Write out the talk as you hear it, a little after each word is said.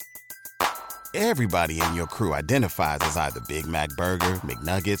Everybody in your crew identifies as either Big Mac Burger,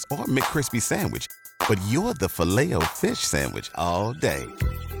 McNuggets, or McCrispy Sandwich. But you're the Filet-O-Fish Sandwich all day.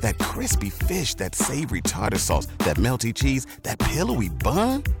 That crispy fish, that savory tartar sauce, that melty cheese, that pillowy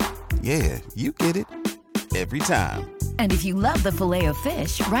bun. Yeah, you get it. Every time. And if you love the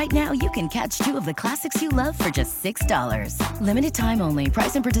Filet-O-Fish, right now you can catch two of the classics you love for just $6. Limited time only.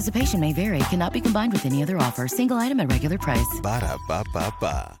 Price and participation may vary. Cannot be combined with any other offer. Single item at regular price.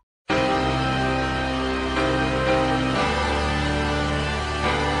 Ba-da-ba-ba-ba.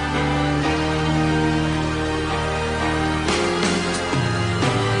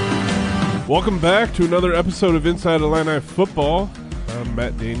 Welcome back to another episode of Inside Illini Football. I'm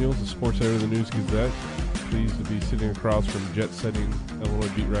Matt Daniels, the sports editor of the News Gazette. Pleased to be sitting across from jet-setting Illinois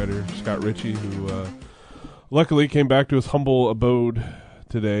beat writer Scott Ritchie, who luckily came back to his humble abode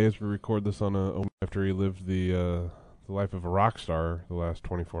today as we record this on after he lived the life of a rock star the last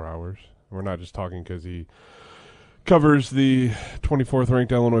 24 hours. We're not just talking because he covers the 24th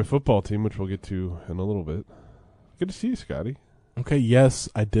ranked Illinois football team, which we'll get to in a little bit. Good to see you, Scotty. Okay, yes,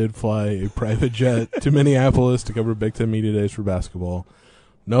 I did fly a private jet to Minneapolis to cover Big Ten Media Days for basketball.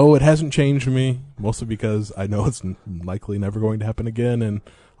 No, it hasn't changed me, mostly because I know it's likely never going to happen again, and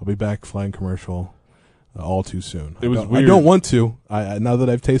I'll be back flying commercial all too soon. It was weird. I don't want to. Now that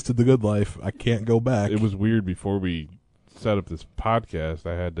I've tasted the good life, I can't go back. It was weird before we set up this podcast.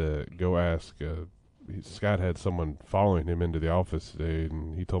 I had to go ask. Scott had someone following him into the office today,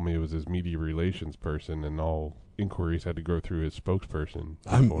 and he told me it was his media relations person, and all inquiries had to go through his spokesperson.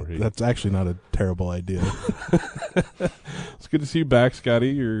 That's actually not a terrible idea. It's good to see you back, Scotty.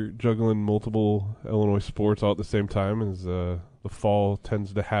 You're juggling multiple Illinois sports all at the same time as the fall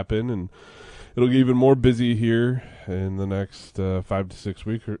tends to happen, and it'll get even more busy here in the next 5 to 6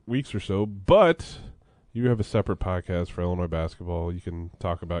 weeks or so. But you have a separate podcast for Illinois basketball. You can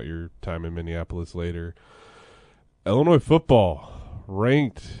talk about your time in Minneapolis later. Illinois football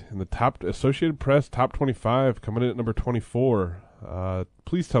ranked in the top Associated Press top 25, coming in at number 24.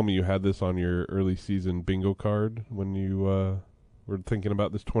 Please tell me you had this on your early season bingo card when you were thinking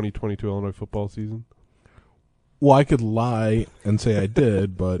about this 2022 Illinois football season. Well, I could lie and say I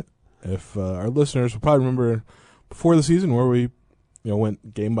did, but if our listeners will probably remember before the season where we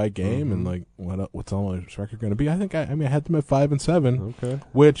went game by game and like what's Illinois' record going to be. I had them at 5-7, okay,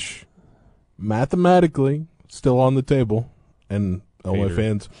 which mathematically still on the table, and Illinois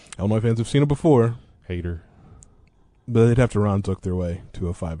fans have seen it before. Hater. But they'd have to Ron Zook their way to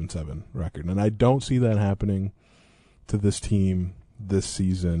a 5-7 record, and I don't see that happening to this team this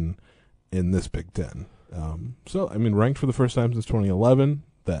season in this Big Ten. Ranked for the first time since 2011,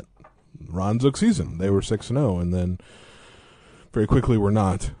 that Ron Zook season, they were 6-0, and then very quickly we're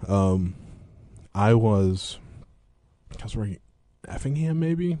not. I was working Effingham,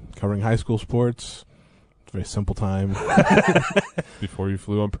 maybe, covering high school sports. It's a very simple time. Before you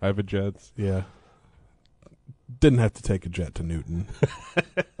flew on private jets? Yeah. Didn't have to take a jet to Newton.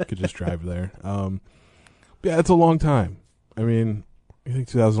 Could just drive there. Yeah, it's a long time. I mean, I think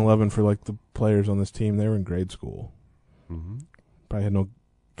 2011 for like the players on this team, they were in grade school. Mm-hmm. Probably had no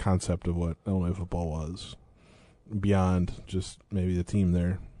concept of what Illinois football was beyond just maybe the team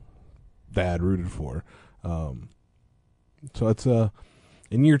their dad rooted for. So it's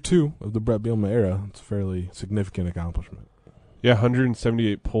in year 2 of the Brett Bielema era, it's a fairly significant accomplishment. Yeah,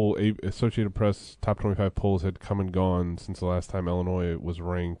 178 Associated Press top 25 polls had come and gone since the last time Illinois was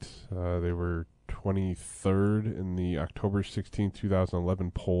ranked. They were 23rd in the October 16,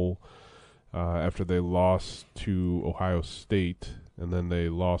 2011 poll after they lost to Ohio State, and then they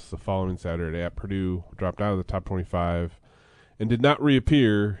lost the following Saturday at Purdue, dropped out of the top 25, and did not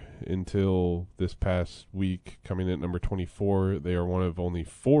reappear until this past week, coming in at number 24. They are one of only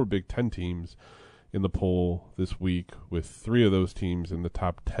 4 Big Ten teams in the poll this week, with 3 of those teams in the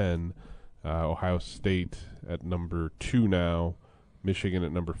top 10. Ohio State at number 2 now, Michigan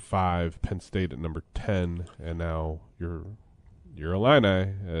at number 5, Penn State at number 10, and now your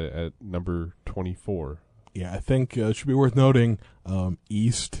Illini at number 24. Yeah, I think it should be worth noting,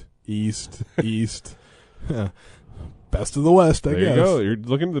 East. Best of the West, I guess. There you go. You're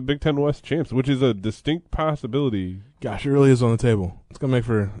looking at the Big Ten West champs, which is a distinct possibility. Gosh, it really is on the table. It's going to make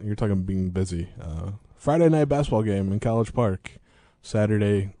for, you're talking being busy. Friday night basketball game in College Park.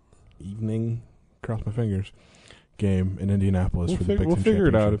 Saturday evening, cross my fingers, game in Indianapolis for the Big Ten Championship. We'll figure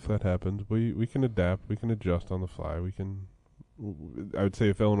it out if that happens. We can adapt. We can adjust on the fly. I would say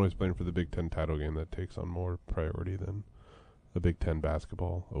if Illinois is playing for the Big Ten title game, that takes on more priority than the Big Ten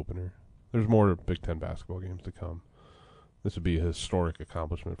basketball opener. There's more Big Ten basketball games to come. This would be a historic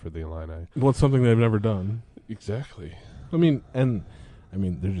accomplishment for the Illini. Well, it's something they've never done. Exactly. I mean, and I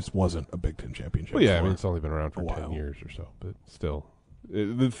mean, there just wasn't a Big Ten championship. Well, yeah, I for mean, it's only been around for a 10 while. years or so, but still.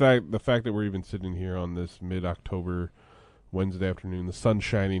 The fact that we're even sitting here on this mid-October Wednesday afternoon, the sun's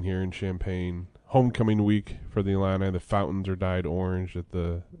shining here in Champaign, homecoming week for the Illini. The fountains are dyed orange at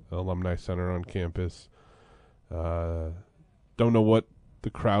the Alumni Center on campus. Don't know what the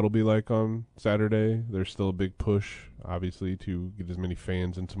crowd will be like on Saturday. There's still a big push, obviously, to get as many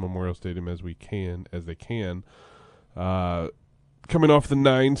fans into Memorial Stadium as they can. Coming off the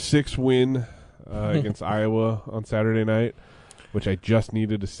 9-6 win against Iowa on Saturday night, which I just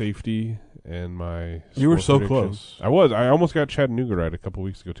needed a safety and my You were score so prediction. close. I was. I almost got Chattanooga right a couple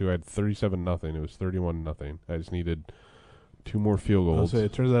weeks ago too. I had 37-0. It was 31-0. I just needed 2 more field I'll goals. say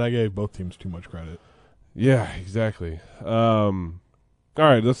it turns out I gave both teams too much credit. Yeah, exactly. All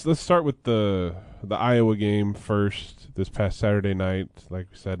right, let's start with the Iowa game first. This past Saturday night, like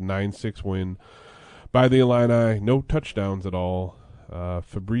we said, 9-6 win by the Illini. No touchdowns at all.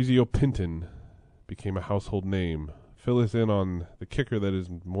 Fabrizio Pinton became a household name. Fill us in on the kicker that is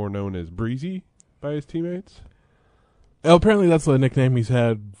more known as Breezy by his teammates. Well, apparently that's a nickname he's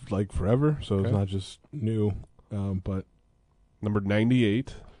had like forever, so Okay. it's not just new. But Number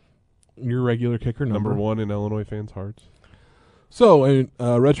 98, your regular kicker number 1 in Illinois fans' hearts. So,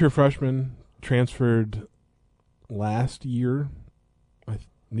 redshirt freshman transferred last year,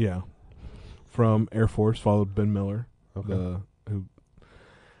 from Air Force, followed Ben Miller, Okay.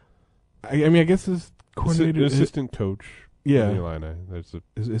 I guess his coordinator, Assistant coach. Yeah. in the Illini. There's a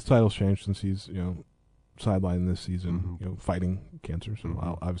his title's changed since he's sidelined this season, Mhm. fighting cancer. So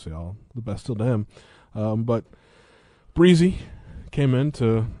Mhm. obviously all the best still to him. But Breezy came in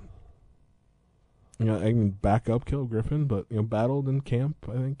to back up Caleb Griffin, but battled in camp.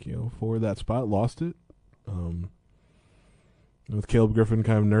 I think for that spot, lost it. With Caleb Griffin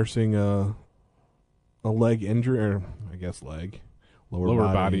kind of nursing a leg injury, or I guess leg,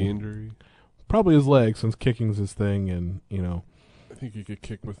 lower body injury. probably his leg, since kicking's his thing, and I think he could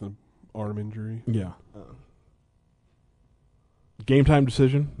kick with an arm injury. yeah. Game time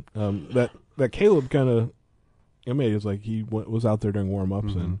decision that Caleb kind of made. Is like he was out there during warm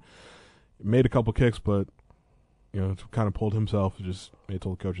ups Mhm. and made a couple kicks, but kind of pulled himself. Just he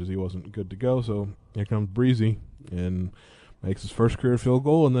told the coaches he wasn't good to go. So here comes Breezy and makes his first career field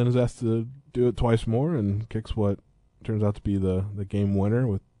goal, and then is asked to do it twice more and kicks what turns out to be the game winner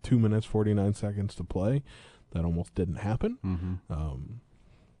with 2 minutes 49 seconds to play. That almost didn't happen. Mm-hmm.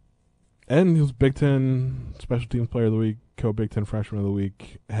 And he was Big Ten Special Teams Player of the Week, co-Big Ten Freshman of the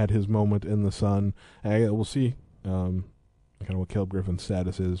Week, had his moment in the sun. We'll see kind of what Caleb Griffin's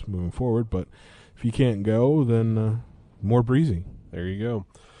status is moving forward, but if he can't go, then more Breezy. There you go.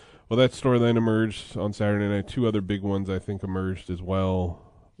 Well, that storyline emerged on Saturday night. 2 other big ones, I think, emerged as well.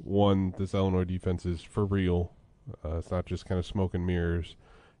 One, this Illinois defense is for real. It's not just kind of smoke and mirrors.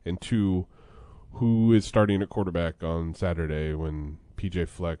 And 2, who is starting at quarterback on Saturday when P.J.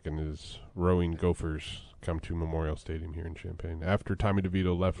 Fleck and his rowing Gophers come to Memorial Stadium here in Champaign? After Tommy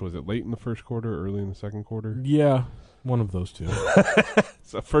DeVito left, was it late in the first quarter, early in the second quarter? Yeah, one of those two.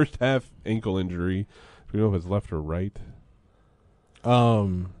 It's a first half ankle injury. Do we know if it's left or right?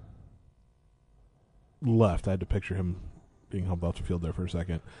 Left. I had to picture him being helped off the field there for a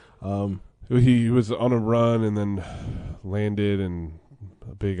second. He was on a run and then landed, and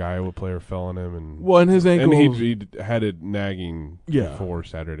a big Iowa player fell on him. And His ankle. and he had it nagging Yeah. before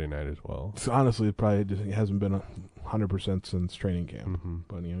Saturday night as well. Honestly, it probably just hasn't been 100% since training camp. Mm-hmm.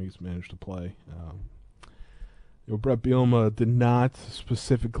 But he's managed to play. Brett Bielema did not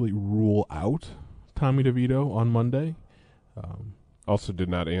specifically rule out Tommy DeVito on Monday. Also did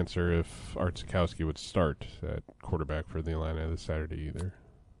not answer if Art Sikowski would start at quarterback for the Illini this Saturday either.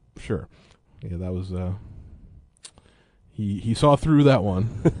 Sure, yeah, that was he saw through that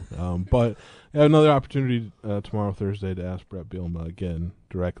one. But another opportunity tomorrow, Thursday, to ask Brett Bielema again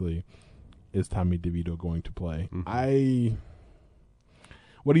directly: is Tommy DeVito going to play? Mm-hmm.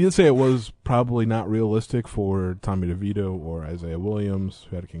 What he did say, it was probably not realistic for Tommy DeVito or Isaiah Williams,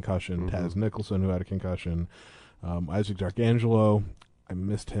 who had a concussion, Mm-hmm. Taz Nicholson, who had a concussion, Isaac D'Arcangelo. I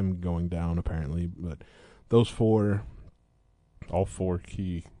missed him going down, apparently, but those 4. All 4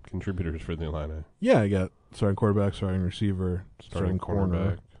 key contributors for the Illini. Yeah, I got starting quarterback, starting receiver, starting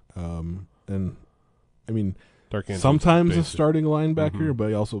corner. cornerback. And, I mean, D'Arcangelo's sometimes a basic. starting linebacker, Mhm. but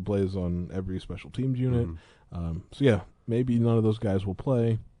he also plays on every special teams unit. Mhm. So, yeah, maybe none of those guys will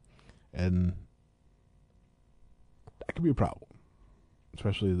play, and that could be a problem,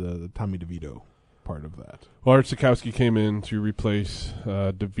 especially the Tommy DeVito part of that. Well, Art Sikowski came in to replace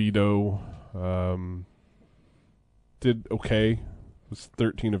DeVito. Did okay. Was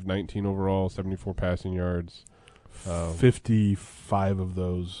 13 of 19 overall, 74 passing yards. 55 of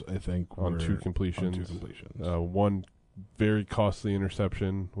those, I think, on were two completions. On two completions. One very costly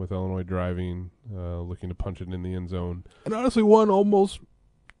interception with Illinois driving, looking to punch it in the end zone. And honestly, one almost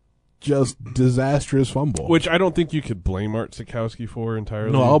just disastrous fumble. Which I don't think you could blame Art Sikowski for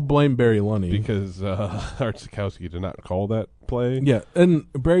entirely. No, I'll blame Barry Lunny. Because Art Sikowski did not call that play. Yeah, and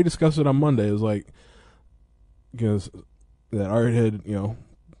Barry discussed it on Monday. It was like, because that Art had,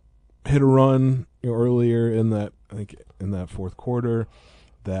 hit a run earlier in that, I think, in that fourth quarter,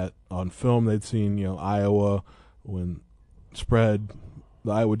 that on film they'd seen, Iowa when spread,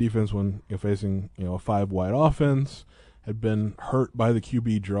 the Iowa defense when facing, a 5-wide offense, had been hurt by the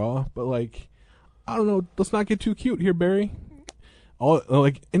QB draw. But, I don't know, let's not get too cute here, Barry.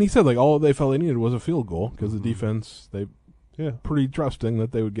 And he said, all they felt they needed was a field goal because the defense, pretty trusting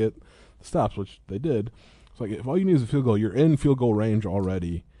that they would get the stops, which they did. It's if all you need is a field goal, you're in field goal range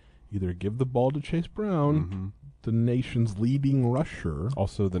already. Either give the ball to Chase Brown, the nation's leading rusher.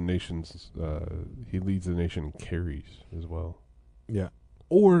 Also, the nation's he leads the nation in carries as well. Yeah,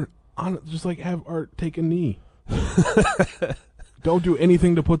 or just have Art take a knee. Don't do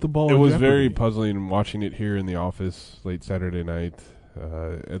anything to put the ball. It was jeopardy. very puzzling watching it here in the office late Saturday night.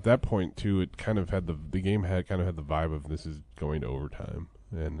 At that point, too, it kind of had the game had kind of had the vibe of this is going to overtime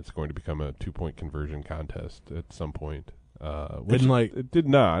and it's going to become a 2-point conversion contest at some point. Which it did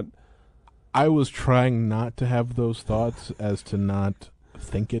not. I was trying not to have those thoughts as to not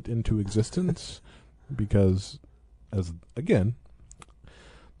think it into existence because, again,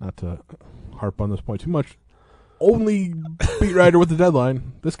 not to harp on this point too much, only beat writer with the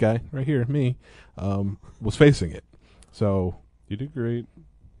deadline, this guy right here, me, was facing it. So you did great.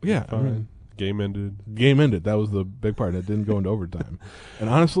 Yeah, game ended. Game ended. That was the big part. It didn't go into overtime. And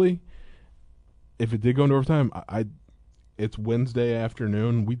honestly, if it did go into overtime, it's Wednesday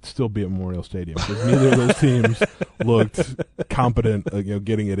afternoon. We'd still be at Memorial Stadium because neither of those teams looked competent,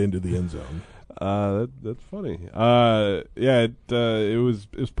 getting it into the end zone. That's funny. It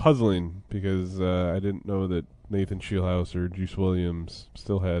was puzzling because I didn't know that Nathan Scheelhaus or Juice Williams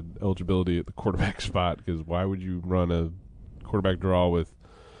still had eligibility at the quarterback spot. Because why would you run a quarterback draw with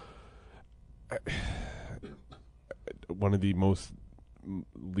one of the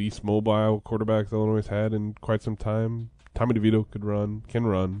least mobile quarterbacks Illinois had in quite some time? Tommy DeVito can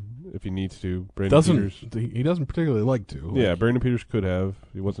run if he needs to. He doesn't particularly like to. Yeah, Brandon Peters could have.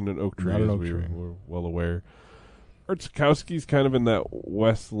 He wasn't an oak tree, Not an as oak we tree. were well aware. Art Sikowski's kind of in that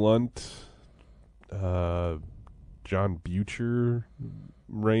Wes Lunt, John Butcher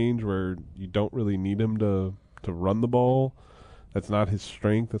range where you don't really need him to run the ball. That's not his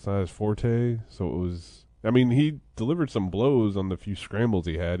strength. That's not his forte. So it was. He delivered some blows on the few scrambles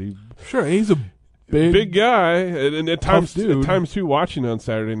he had. He's a big guy, and at times too, watching on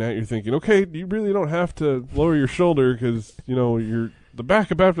Saturday night, you're thinking, okay, you really don't have to lower your shoulder because you're the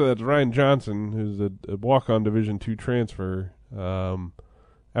backup after that is Ryan Johnson, who's a walk-on Division II transfer.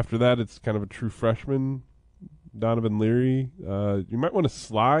 After that, it's kind of a true freshman, Donovan Leary. You might want to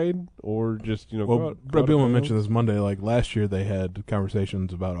slide or just Brett Bielema mentioned this Monday. Last year, they had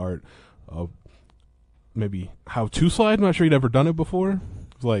conversations about Art of maybe how to slide. I'm not sure he'd ever done it before.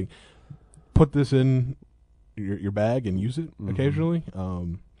 It's put this in your bag and use it occasionally.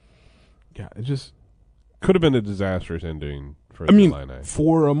 It just could have been a disastrous ending for the Illini.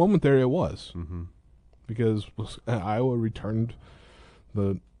 For a moment there, it was because Iowa returned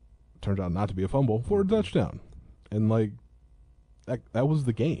turned out not to be a fumble for a touchdown, and that was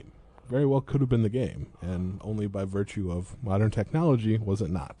the game. Very well could have been the game, and only by virtue of modern technology was it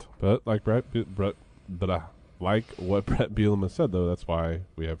not. But like what Brett Bielema said, though, that's why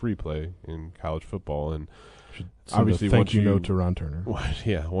we have replay in college football, and obviously thank you note to Ron Turner.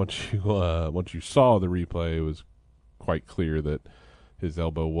 Yeah, once you saw the replay, it was quite clear that his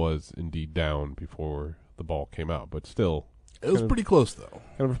elbow was indeed down before the ball came out. But still, it was pretty close, though.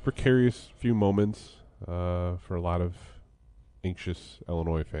 Kind of a precarious few moments for a lot of anxious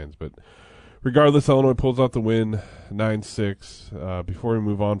Illinois fans. But regardless, Illinois pulls out the win, 9-6. Before we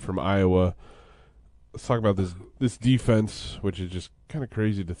move on from Iowa, let's talk about this defense, which is just kind of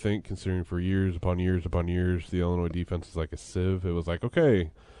crazy to think, considering for years upon years upon years, the Illinois defense is like a sieve. It was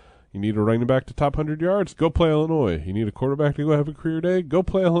okay, you need a running back to top 100 yards, go play Illinois. You need a quarterback to go have a career day, go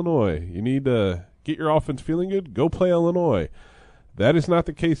play Illinois. You need to get your offense feeling good, go play Illinois. That is not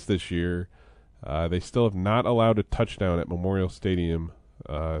the case this year. They still have not allowed a touchdown at Memorial Stadium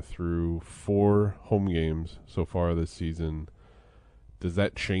through 4 home games so far this season. Does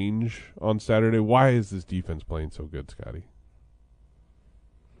that change on Saturday? Why is this defense playing so good, Scotty?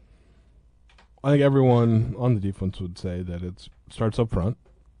 I think everyone on the defense would say that it starts up front.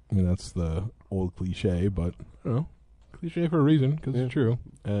 That's the old cliche, but cliche for a reason because it's true.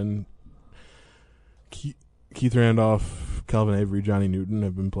 And Keith Randolph, Calvin Avery, Johnny Newton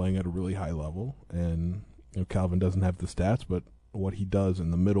have been playing at a really high level, and Calvin doesn't have the stats, but what he does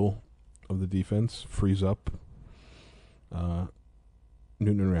in the middle of the defense frees up Newton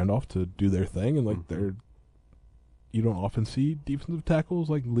and Randolph to do their thing, and you don't often see defensive tackles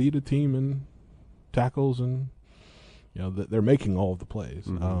lead a team in tackles, and they're making all of the plays.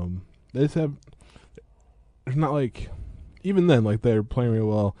 They just have. There's not even then they're playing real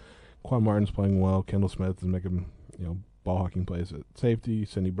well. Quan Martin's playing well. Kendall Smith is making ball hawking plays at safety.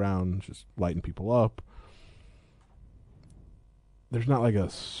 Cindy Brown just lighting people up. There's not a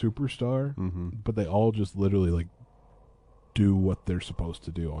superstar, but they all just literally do what they're supposed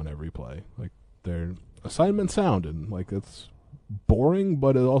to do on every play. Their assignment sound, and it's boring,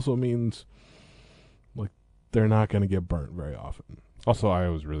 but it also means they're not going to get burnt very often. Also,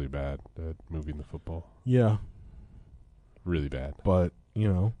 Iowa's really bad at moving the football. Yeah. Really bad. But,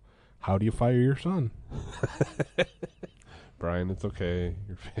 how do you fire your son? Brian, it's okay.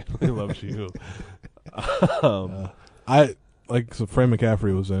 Your family loves you. So Fred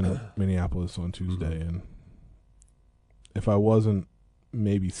McCaffrey was in Minneapolis on Tuesday, and if I wasn't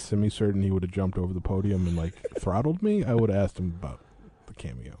maybe semi-certain he would have jumped over the podium and throttled me, I would have asked him about the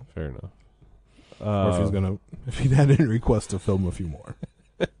cameo. Fair enough. Or if he'd had any requests to film a few more.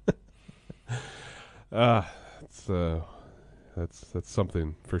 That's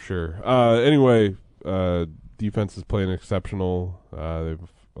something for sure. Anyway, defense is playing exceptional. They've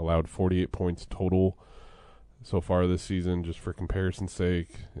allowed 48 points total so far this season. Just for comparison's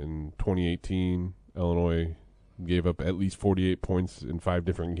sake, in 2018, Illinois gave up at least 48 points in 5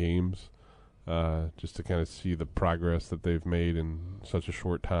 different games. Just to kind of see the progress that they've made in such a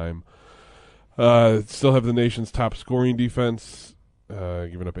short time. Still have the nation's top scoring defense,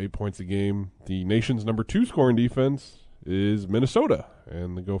 giving up 8 points a game. The nation's number 2 scoring defense is Minnesota,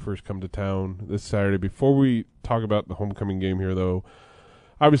 and the Gophers come to town this Saturday. Before we talk about the homecoming game here, though,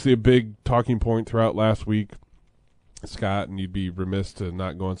 obviously a big talking point throughout last week, Scott, and you'd be remiss to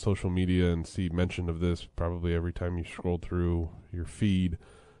not go on social media and see mention of this probably every time you scroll through your feed.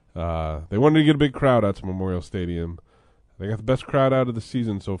 They wanted to get a big crowd out to Memorial Stadium. They got the best crowd out of the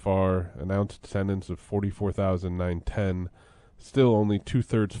season so far. Announced attendance of 44,910. Still only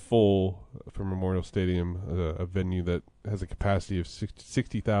 2/3 full for Memorial Stadium, a venue that has a capacity of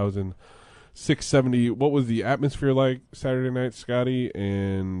 60,670. What was the atmosphere like Saturday night, Scotty?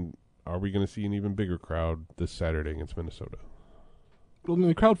 And are we going to see an even bigger crowd this Saturday against Minnesota? Well,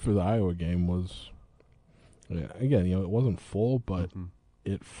 the crowd for the Iowa game was, again, it wasn't full, but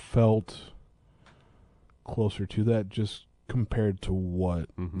it felt closer to that just compared to what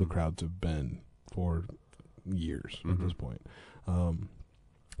the crowds have been for years at this point. And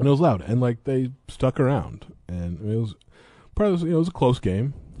it was loud, and they stuck around, and it was probably it was a close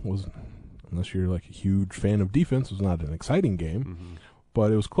game. It was, unless you're a huge fan of defense, it was not an exciting game,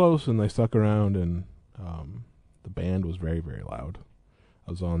 but it was close, and they stuck around, and the band was very, very loud.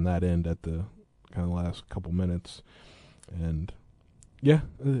 I was on that end at the kind of last couple minutes, and yeah,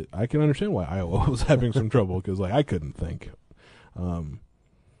 I can understand why Iowa was having some trouble because I couldn't think. I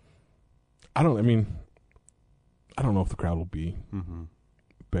don't know if the crowd will be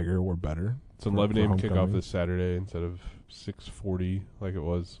bigger or better. It's an 11 a.m. kickoff this Saturday instead of 6:40 like it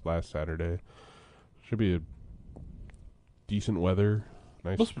was last Saturday. Should be a decent weather.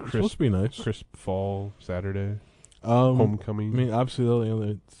 Nice, supposed to be nice. Crisp fall Saturday. Homecoming.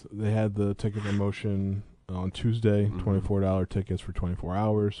 Obviously, they had the ticket promotion on Tuesday, $24 tickets for 24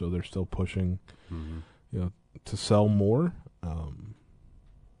 hours, so they're still pushing, to sell more.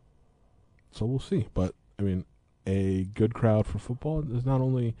 So we'll see. But, a good crowd for football does not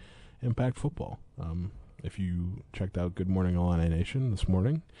only impact football. If you checked out Good Morning Illini Nation this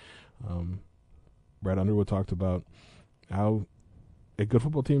morning, Brad Underwood talked about how a good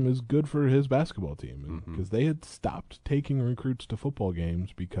football team is good for his basketball team, because they had stopped taking recruits to football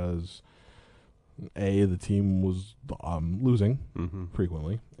games because A, the team was losing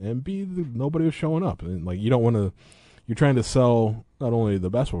frequently, and B, nobody was showing up. And you don't want to. You're trying to sell not only the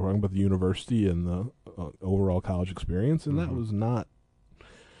basketball program but the university and the overall college experience, and that was not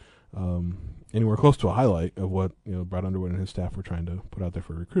anywhere close to a highlight of what Brad Underwood and his staff were trying to put out there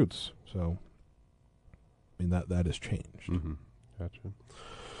for recruits. So, that has changed. Gotcha.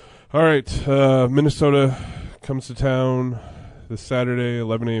 All right, Minnesota comes to town this Saturday,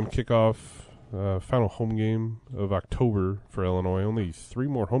 11 a.m. kickoff. Final home game of October for Illinois. Only 3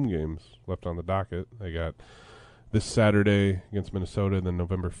 more home games left on the docket. They got this Saturday against Minnesota, and then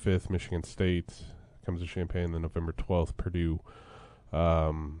November 5th, Michigan State comes to Champaign, then November 12th, Purdue.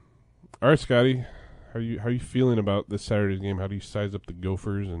 All right, Scotty, how are you feeling about this Saturday's game? How do you size up the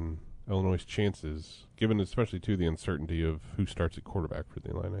Gophers and Illinois' chances, given especially too the uncertainty of who starts at quarterback for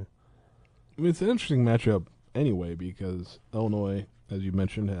the Illini? I mean, it's an interesting matchup anyway because Illinois, as you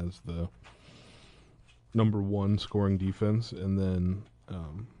mentioned, has the number 1 scoring defense and then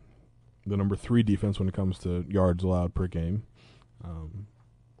the number 3 defense when it comes to yards allowed per game.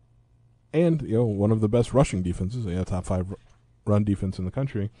 And, one of the best rushing defenses, top 5 run defense in the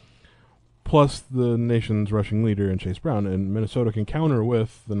country, plus the nation's rushing leader in Chase Brown. And Minnesota can counter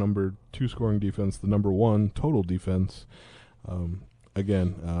with the number 2 scoring defense, the number 1 total defense.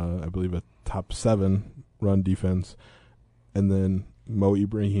 Again, I believe a top 7 run defense. And then Mo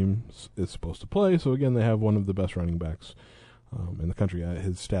Ibrahim is supposed to play. So, again, they have one of the best running backs in the country.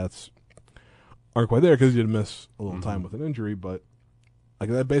 His stats aren't quite there because he did miss a little time with an injury, but like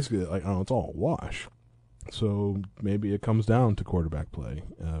that basically, it's all a wash. So maybe it comes down to quarterback play.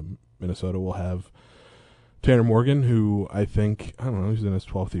 Minnesota will have Tanner Morgan, who I think, he's in his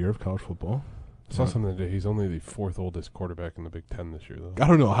 12th year of college football. I saw something today. He's only the 4th oldest quarterback in the Big Ten this year, though. I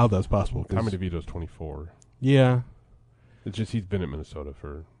don't know how that's possible. Tommy DeVito's 24. Yeah. It's just he's been at Minnesota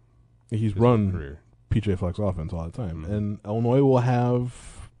for he's his run career. PJ Fleck's offense all the time. And Illinois will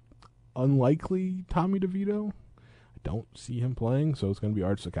have unlikely Tommy DeVito. I don't see him playing, so it's going to be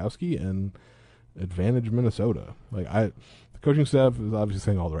Art Sikowski and advantage Minnesota. The coaching staff is obviously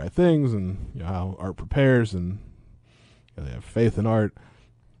saying all the right things and how Art prepares and they have faith in Art,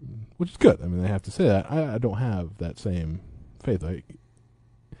 which is good. I mean, they have to say that. I don't have that same faith.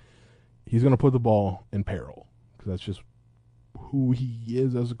 He's going to put the ball in peril because that's just who he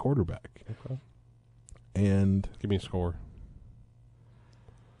is as a quarterback. Okay. And give me a score.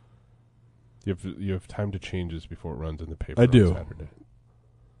 You have time to change this before it runs in the paper. I do. On Saturday.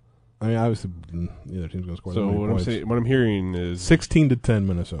 I mean, obviously, neither team's going to score. So what I'm hearing is 16-10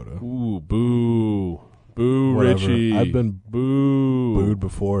 Minnesota. Ooh, boo, Whatever. Richie. I've been booed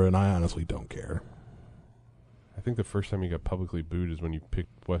before, and I honestly don't care. I think the first time you got publicly booed is when you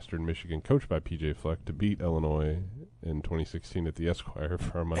picked Western Michigan, coached by PJ Fleck, to beat Illinois in 2016 at the Esquire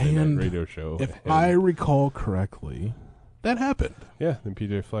for our Monday night radio show. If I recall correctly, that happened. Yeah, then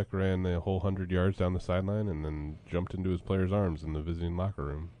PJ Fleck ran the whole 100 yards down the sideline and then jumped into his players' arms in the visiting locker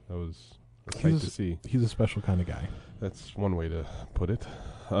room. That was a sight to see. He's a special kind of guy. That's one way to put it.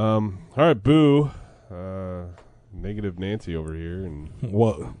 All right, boo. Negative Nancy over here. And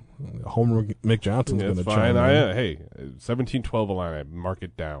what? Homer Mick Johnson's going to chime in. Hey, 17-12 Illini. Mark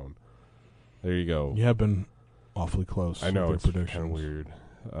it down. There you go. You have been awfully close. I know. With It's your kind of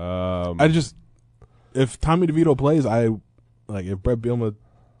predictions. weird. If Tommy DeVito plays, if Brett Bielema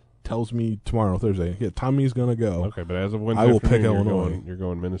tells me tomorrow, Thursday, Tommy's going to go. Okay, but as of Wednesday, I will pick Illinois. You're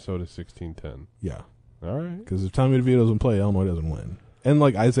going Minnesota 16-10. Yeah. All right. Because if Tommy DeVito doesn't play, Illinois doesn't win. And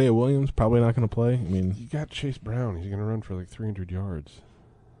Isaiah Williams probably not going to play. I mean, you got Chase Brown. He's going to run for 300 yards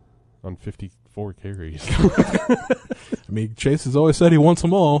on 54 carries. I mean, Chase has always said he wants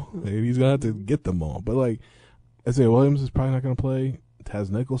them all. He's going to have to get them all. But Isaiah Williams is probably not going to play. Taz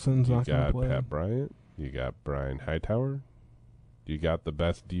Nicholson's not going to play. You got Pat Bryant. You got Brian Hightower. You got the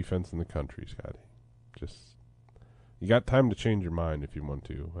best defense in the country, Scotty. You got time to change your mind if you want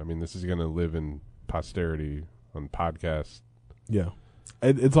to. I mean, this is going to live in posterity on podcasts. Yeah.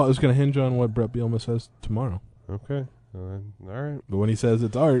 It's going to hinge on what Brett Bielema says tomorrow. Okay. All right. But when he says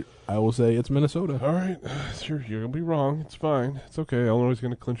it's Art, I will say it's Minnesota. All right. Sure, you're going to be wrong. It's fine. It's okay. Illinois is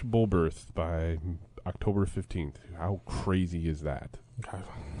going to clinch a bowl berth by October 15th. How crazy is that?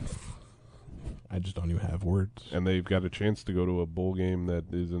 I just don't even have words. And they've got a chance to go to a bowl game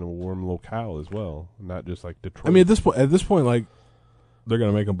that is in a warm locale as well, not just like Detroit. I mean, at this point, they're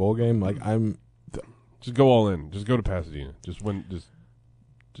going to make a bowl game. Just go all in. Just go to Pasadena. Just win.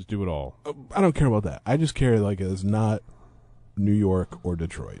 Just do it all. I don't care about that. I just care it's not New York or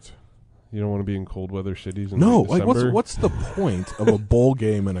Detroit. You don't want to be in cold weather cities. No, December? what's the point of a bowl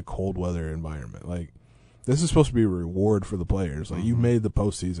game in a cold weather environment? This is supposed to be a reward for the players. You made the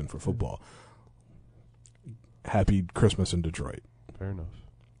postseason for football. Happy Christmas in Detroit. Fair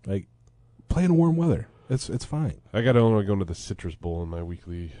enough. Play in warm weather. It's fine. I got Illinois going to the Citrus Bowl in my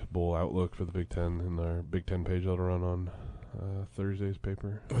weekly bowl outlook for the Big Ten in our Big Ten page that'll run on Thursday's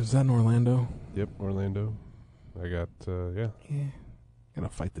paper. Was that in Orlando? Yep, Orlando. I got Yeah. Gotta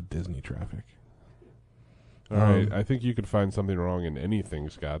fight the Disney traffic. All right. I think you could find something wrong in anything,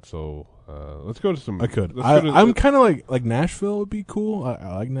 Scott. So let's go to some. I could. I'm kind of like Nashville would be cool.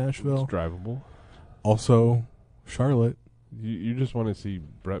 I like Nashville. It's drivable. Also, Charlotte. You just want to see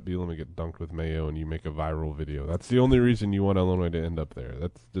Brett Bielema get dunked with mayo and you make a viral video. That's the only reason you want Illinois to end up there.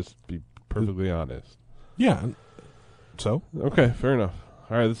 That's just be perfectly honest. Yeah. So? Okay, fair enough.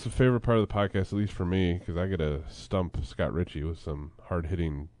 All right, this is the favorite part of the podcast, at least for me, because I get to stump Scott Ritchie with some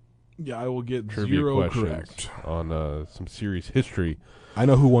hard-hitting Yeah, I will get trivia 0 questions correct. on some series history. I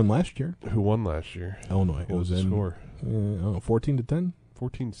know who won last year. Who won last year? Illinois. What was the score? 14-10.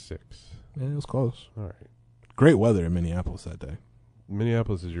 14-6. Yeah, it was close. All right. Great weather in Minneapolis that day.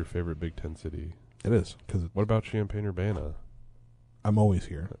 Minneapolis is your favorite Big Ten city. It is, because What about Champaign-Urbana? I'm always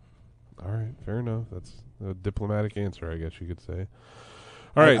here. All right, fair enough. That's a diplomatic answer, I guess you could say.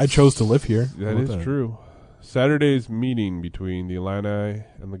 All right. I chose to live here. That is true. Saturday's meeting between the Illini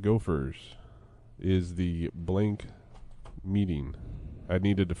and the Gophers is the blank meeting. I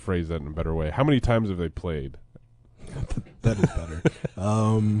needed to phrase that in a better way. How many times have they played? That is better.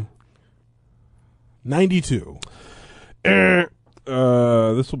 92. This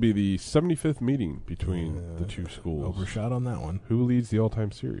will be the 75th meeting between the two schools. Overshot on that one. Who leads the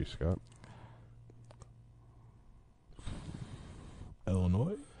all-time series, Scott?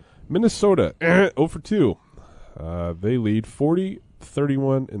 Illinois. Minnesota, 0 for 2. They lead 40,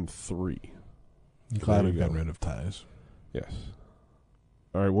 31, and 3. Glad There we've you gotten go. rid of ties. Yes.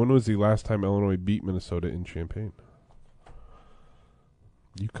 All right, when was the last time Illinois beat Minnesota in Champaign?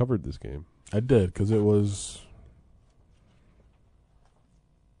 You covered this game. I did, because it was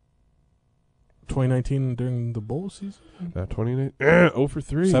 2019 during the bowl season. 28, 0 for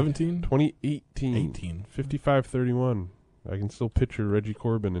 3. 17? 2018. 18. 55-31. I can still picture Reggie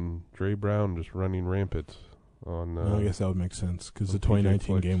Corbin and Dre Brown just running rampant on. I guess that would make sense, because on the PJ 2019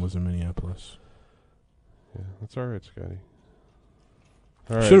 Flex. game was in Minneapolis. Yeah, that's all right, Scotty.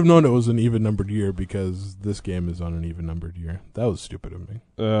 All right. Should have known it was an even-numbered year, because this game is on an even-numbered year. That was stupid of me.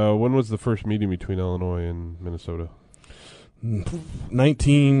 When was the first meeting between Illinois and Minnesota?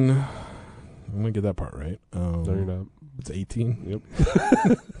 19... I'm going to get that part right. No, you're not. It's 18? Yep.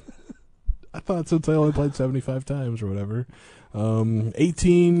 I thought since I only played 75 times or whatever.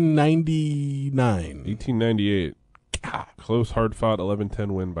 1899. 1898. Close, hard-fought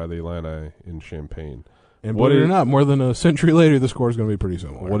 11-10 win by the Illini in Champaign. And What believe it or is- not, more than a century later, the score is going to be pretty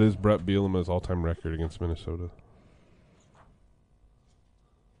similar. What is Brett Bielema's all-time record against Minnesota?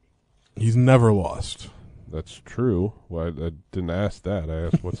 He's never lost. That's true. Well, I didn't ask that. I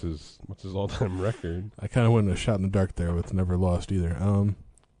asked what's his all-time record. I kind of went in a shot in the dark there with never lost either.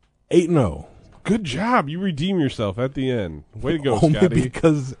 8-0. Good job. You redeem yourself at the end. Way to go, Only Scotty.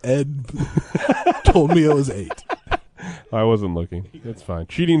 because Ed told me it was 8. I wasn't looking. It's fine.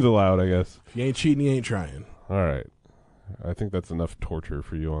 Cheating's allowed, I guess. If you ain't cheating, you ain't trying. All right. I think that's enough torture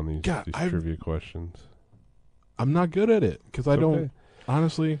for you on these God, trivia questions. I'm not good at it, because I It's don't, okay.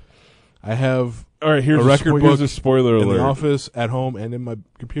 honestly, I have All right, here's a record here's book a spoiler in alert. the office, at home, and in my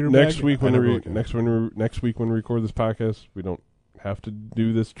computer Next bag. week I when never we look at it. next week when we record this podcast, we don't have to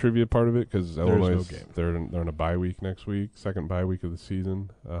do this trivia part of it because There's Illinois no game. they're on a bye week next week, second bye week of the season.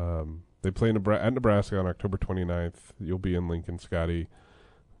 They play at Nebraska on October 29th. You'll be in Lincoln, Scotty.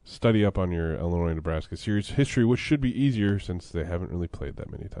 Study up on your Illinois-Nebraska series history, which should be easier since they haven't really played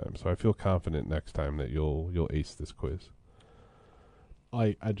that many times. So I feel confident next time that you'll ace this quiz.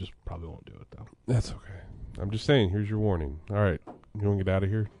 I just probably won't do it, though. That's okay. I'm just saying, here's your warning. All right. You want to get out of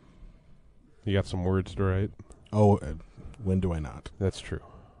here? You got some words to write? Oh, when do I not? That's true.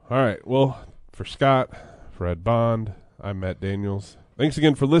 All right. Well, for Scott, for Ed Bond, I'm Matt Daniels. Thanks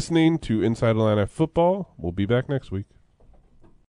again for listening to Inside Illini Football. We'll be back next week.